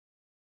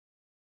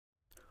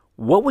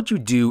What would you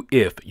do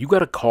if you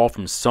got a call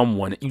from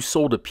someone you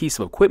sold a piece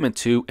of equipment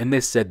to and they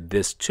said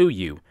this to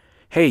you?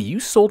 Hey, you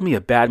sold me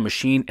a bad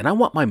machine and I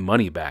want my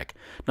money back.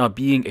 Now,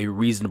 being a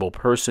reasonable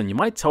person, you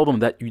might tell them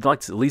that you'd like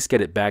to at least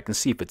get it back and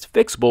see if it's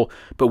fixable,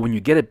 but when you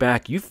get it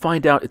back, you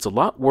find out it's a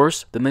lot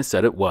worse than they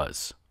said it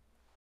was.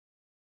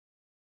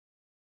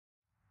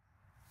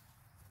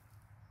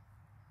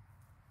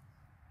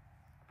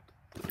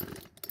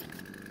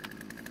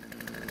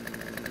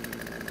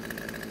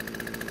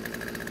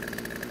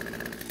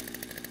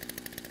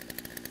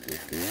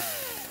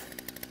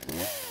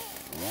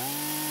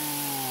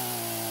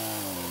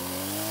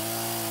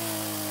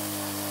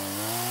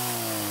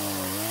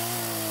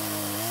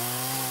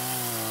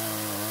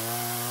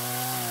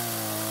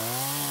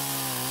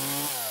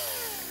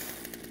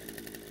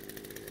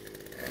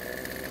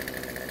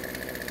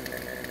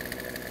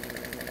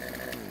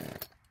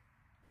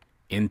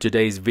 In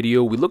today's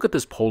video, we look at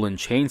this Poulan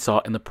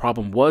chainsaw, and the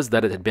problem was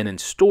that it had been in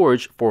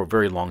storage for a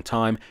very long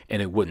time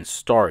and it wouldn't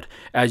start.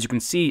 As you can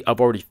see,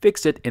 I've already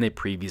fixed it in a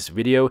previous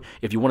video.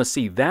 If you want to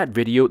see that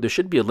video, there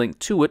should be a link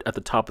to it at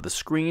the top of the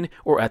screen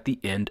or at the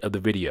end of the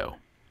video.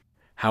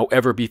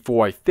 However,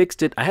 before I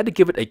fixed it, I had to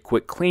give it a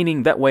quick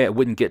cleaning, that way I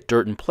wouldn't get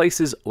dirt in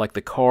places like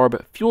the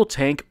carb, fuel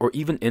tank, or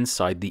even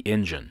inside the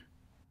engine.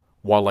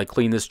 While I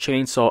clean this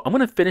chainsaw, I'm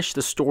going to finish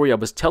the story I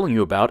was telling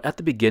you about at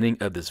the beginning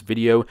of this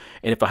video,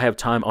 and if I have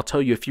time, I'll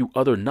tell you a few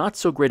other not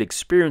so great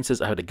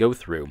experiences I had to go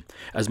through.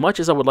 As much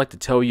as I would like to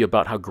tell you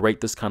about how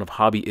great this kind of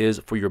hobby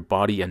is for your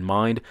body and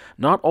mind,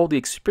 not all the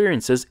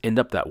experiences end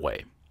up that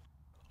way.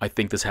 I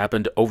think this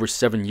happened over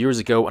 7 years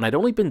ago, and I'd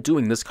only been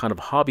doing this kind of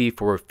hobby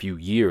for a few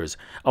years.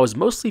 I was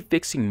mostly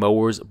fixing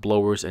mowers,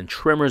 blowers, and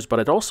trimmers, but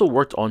I'd also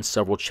worked on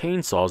several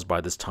chainsaws by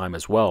this time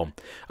as well.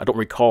 I don't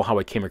recall how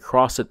I came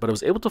across it, but I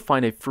was able to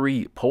find a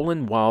free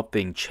Poulan Wild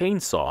Thing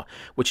chainsaw,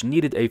 which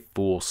needed a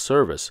full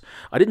service.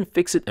 I didn't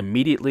fix it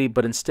immediately,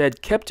 but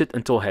instead kept it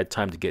until I had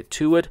time to get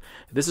to it.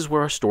 This is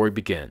where our story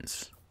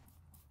begins.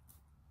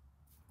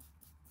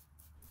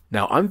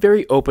 Now, I'm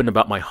very open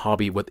about my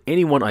hobby with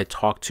anyone I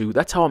talk to.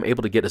 That's how I'm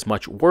able to get as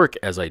much work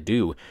as I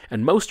do,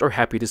 and most are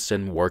happy to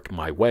send work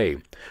my way.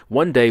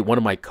 One day, one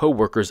of my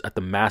co-workers at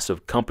the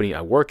massive company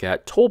I work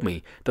at told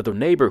me that their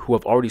neighbor who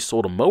I've already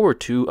sold a mower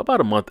to about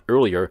a month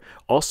earlier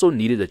also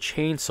needed a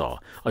chainsaw.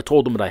 I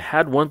told them that I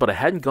had one, but I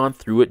hadn't gone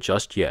through it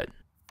just yet.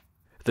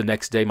 The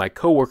next day, my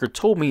coworker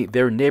told me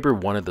their neighbor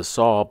wanted the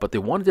saw, but they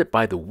wanted it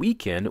by the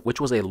weekend,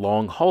 which was a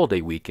long holiday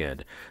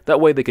weekend.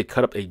 That way they could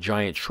cut up a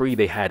giant tree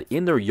they had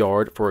in their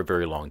yard for a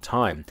very long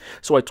time.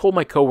 So I told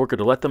my coworker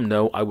to let them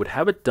know I would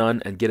have it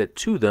done and get it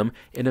to them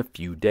in a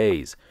few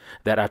days.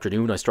 That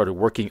afternoon, I started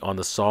working on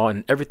the saw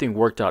and everything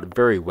worked out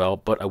very well,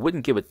 but I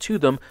wouldn't give it to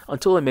them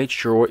until I made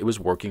sure it was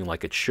working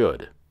like it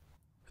should.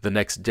 The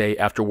next day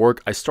after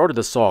work, I started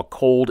the saw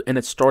cold, and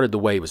it started the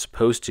way it was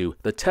supposed to.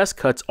 The test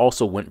cuts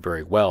also went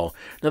very well.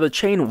 Now, the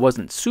chain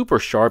wasn't super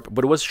sharp,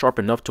 but it was sharp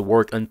enough to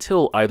work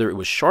until either it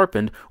was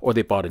sharpened or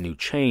they bought a new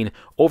chain.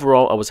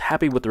 Overall, I was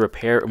happy with the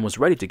repair and was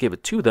ready to give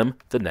it to them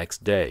the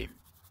next day.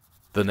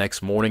 The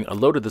next morning, I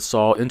loaded the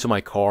saw into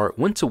my car,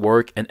 went to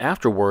work, and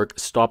after work,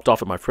 stopped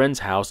off at my friend's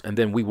house, and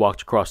then we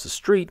walked across the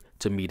street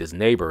to meet his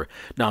neighbor.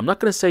 Now, I'm not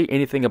going to say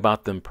anything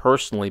about them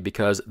personally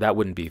because that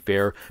wouldn't be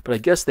fair, but I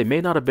guess they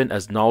may not have been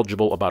as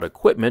knowledgeable about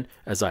equipment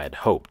as I had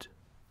hoped.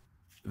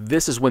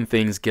 This is when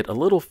things get a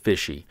little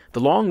fishy.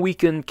 The long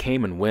weekend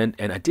came and went,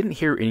 and I didn't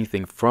hear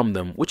anything from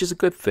them, which is a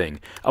good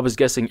thing. I was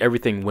guessing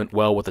everything went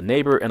well with the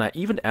neighbor, and I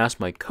even asked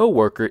my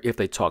coworker if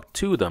they talked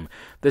to them.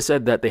 They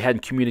said that they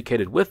hadn't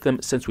communicated with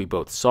them since we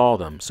both saw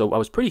them, so I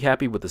was pretty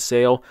happy with the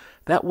sale.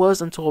 That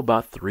was until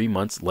about 3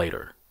 months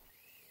later.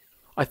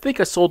 I think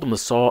I sold them the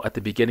saw at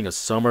the beginning of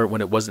summer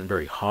when it wasn't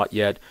very hot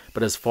yet,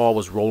 but as fall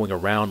was rolling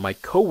around, my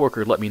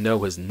coworker let me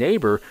know his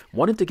neighbor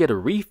wanted to get a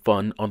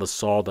refund on the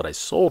saw that I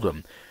sold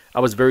him. I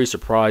was very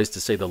surprised,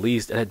 to say the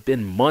least. It had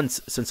been months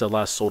since I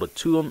last sold it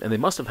to them, and they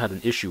must have had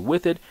an issue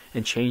with it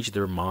and changed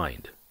their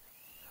mind.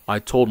 I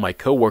told my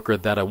coworker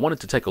that I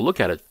wanted to take a look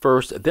at it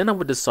first, then I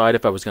would decide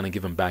if I was going to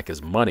give him back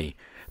his money.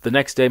 The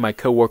next day, my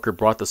coworker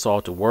brought the saw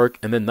to work,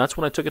 and then that's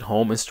when I took it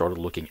home and started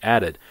looking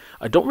at it.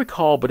 I don't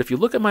recall, but if you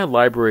look at my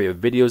library of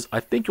videos, I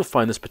think you'll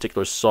find this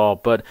particular saw,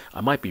 but I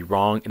might be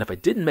wrong, and if I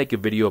didn't make a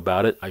video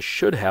about it, I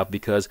should have,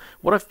 because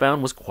what I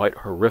found was quite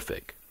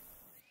horrific.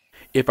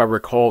 If I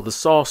recall, the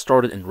saw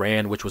started and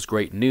ran, which was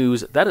great news.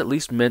 That at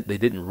least meant they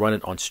didn't run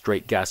it on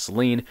straight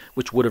gasoline,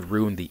 which would have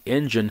ruined the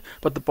engine,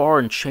 but the bar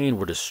and chain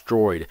were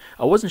destroyed.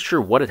 I wasn't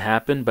sure what had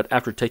happened, but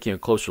after taking a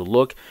closer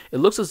look, it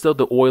looks as though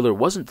the oiler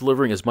wasn't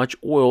delivering as much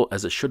oil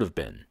as it should have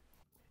been.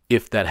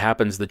 If that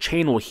happens, the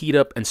chain will heat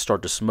up and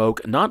start to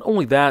smoke. Not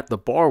only that, the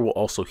bar will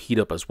also heat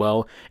up as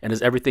well, and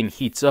as everything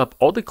heats up,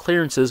 all the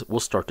clearances will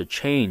start to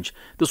change.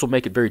 This will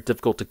make it very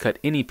difficult to cut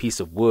any piece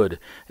of wood.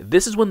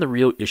 This is when the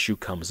real issue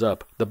comes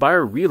up. The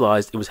buyer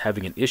realized it was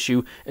having an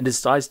issue and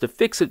decides to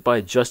fix it by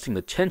adjusting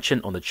the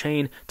tension on the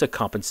chain to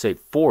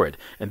compensate for it,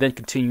 and then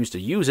continues to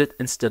use it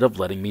instead of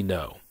letting me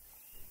know.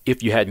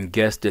 If you hadn't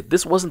guessed it,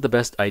 this wasn't the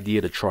best idea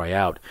to try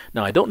out.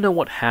 Now, I don't know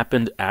what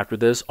happened after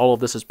this. All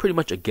of this is pretty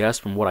much a guess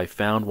from what I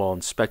found while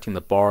inspecting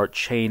the bar,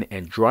 chain,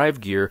 and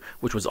drive gear,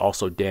 which was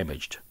also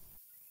damaged.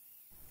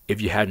 If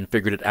you hadn't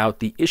figured it out,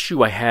 the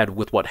issue I had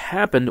with what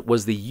happened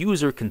was the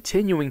user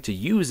continuing to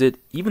use it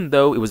even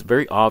though it was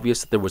very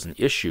obvious that there was an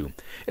issue.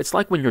 It's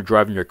like when you're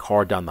driving your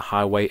car down the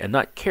highway and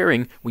not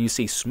caring when you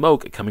see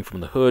smoke coming from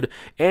the hood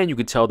and you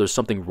can tell there's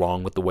something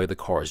wrong with the way the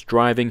car is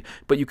driving,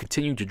 but you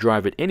continue to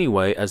drive it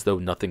anyway as though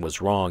nothing was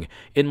wrong.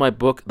 In my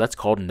book, that's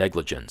called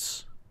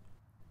negligence.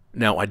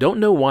 Now, I don't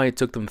know why it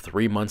took them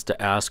 3 months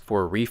to ask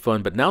for a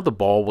refund, but now the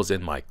ball was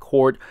in my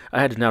court.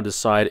 I had to now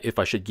decide if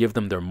I should give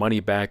them their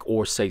money back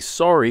or say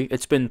sorry,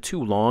 it's been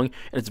too long,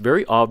 and it's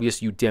very obvious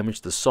you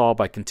damaged the saw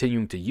by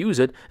continuing to use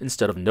it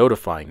instead of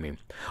notifying me.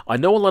 I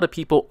know a lot of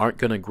people aren't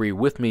going to agree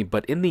with me,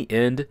 but in the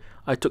end,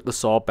 I took the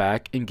saw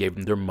back and gave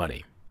them their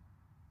money.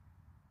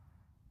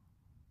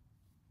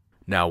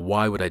 Now,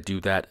 why would I do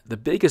that? The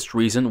biggest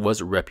reason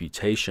was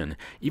reputation.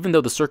 Even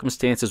though the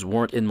circumstances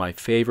weren't in my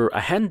favor,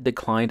 I hadn't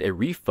declined a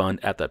refund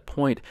at that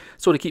point,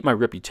 so to keep my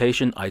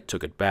reputation, I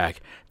took it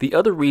back. The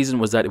other reason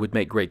was that it would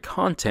make great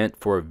content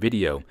for a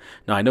video.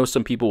 Now, I know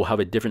some people will have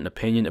a different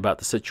opinion about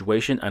the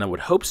situation, and I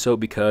would hope so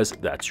because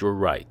that's your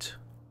right.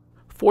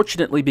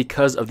 Fortunately,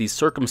 because of these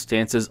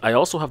circumstances, I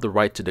also have the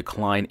right to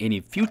decline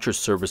any future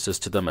services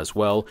to them as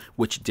well,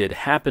 which did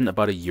happen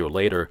about a year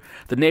later.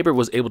 The neighbor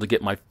was able to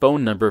get my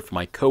phone number from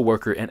my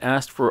coworker and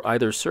asked for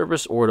either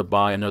service or to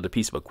buy another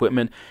piece of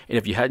equipment, and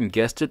if you hadn't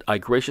guessed it, I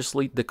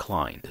graciously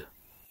declined.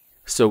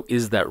 So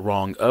is that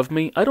wrong of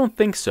me? I don't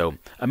think so.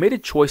 I made a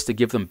choice to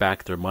give them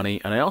back their money,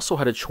 and I also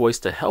had a choice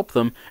to help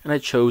them, and I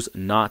chose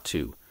not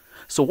to.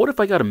 So what if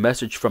I got a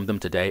message from them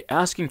today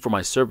asking for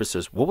my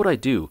services? What would I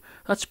do?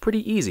 That's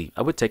pretty easy.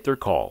 I would take their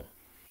call.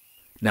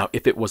 Now,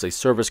 if it was a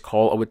service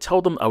call, I would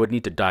tell them I would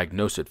need to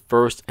diagnose it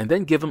first and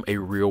then give them a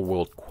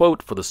real-world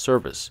quote for the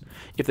service.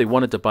 If they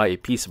wanted to buy a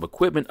piece of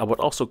equipment, I would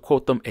also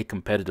quote them a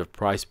competitive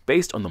price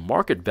based on the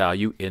market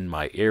value in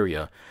my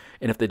area.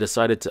 And if they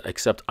decided to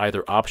accept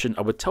either option,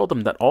 I would tell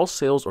them that all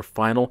sales are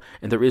final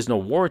and there is no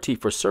warranty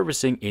for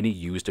servicing any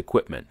used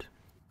equipment.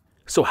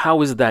 So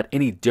how is that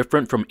any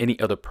different from any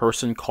other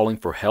person calling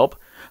for help?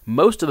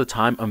 Most of the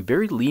time, I'm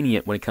very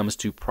lenient when it comes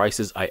to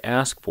prices I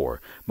ask for.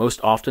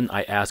 Most often,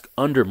 I ask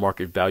under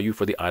market value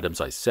for the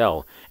items I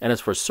sell. And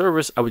as for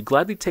service, I would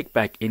gladly take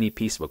back any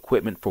piece of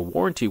equipment for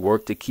warranty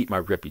work to keep my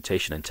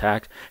reputation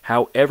intact.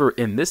 However,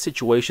 in this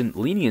situation,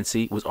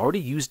 leniency was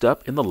already used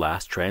up in the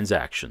last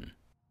transaction.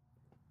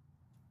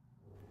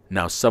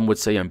 Now, some would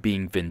say I'm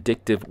being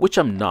vindictive, which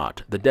I'm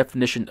not. The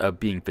definition of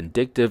being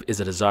vindictive is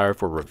a desire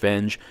for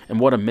revenge, and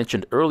what I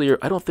mentioned earlier,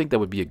 I don't think that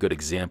would be a good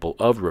example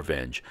of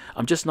revenge.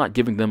 I'm just not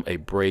giving them a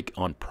break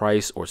on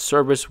price or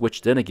service,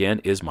 which then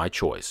again is my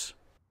choice.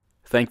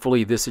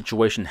 Thankfully, this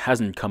situation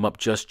hasn't come up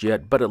just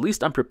yet, but at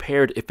least I'm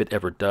prepared if it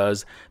ever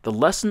does. The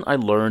lesson I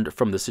learned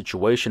from the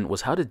situation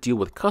was how to deal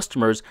with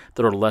customers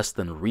that are less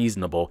than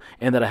reasonable,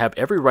 and that I have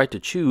every right to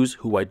choose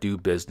who I do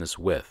business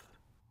with.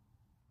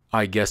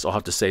 I guess I'll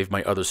have to save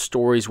my other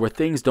stories where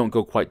things don't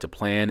go quite to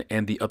plan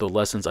and the other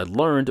lessons I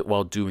learned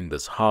while doing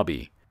this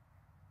hobby.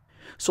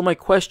 So my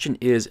question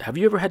is, have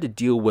you ever had to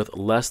deal with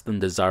less than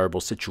desirable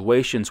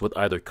situations with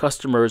either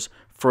customers,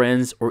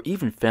 friends, or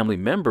even family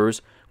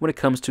members when it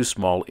comes to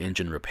small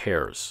engine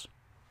repairs?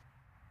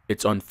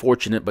 It's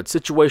unfortunate, but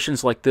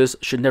situations like this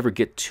should never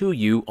get to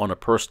you on a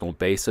personal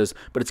basis,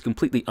 but it's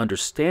completely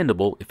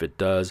understandable if it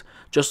does.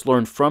 Just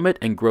learn from it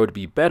and grow to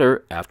be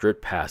better after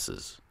it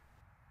passes.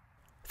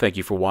 Thank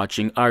you for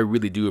watching. I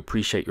really do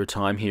appreciate your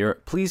time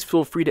here. Please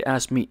feel free to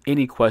ask me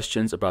any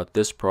questions about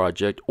this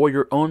project or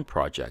your own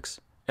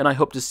projects, and I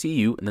hope to see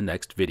you in the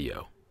next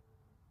video.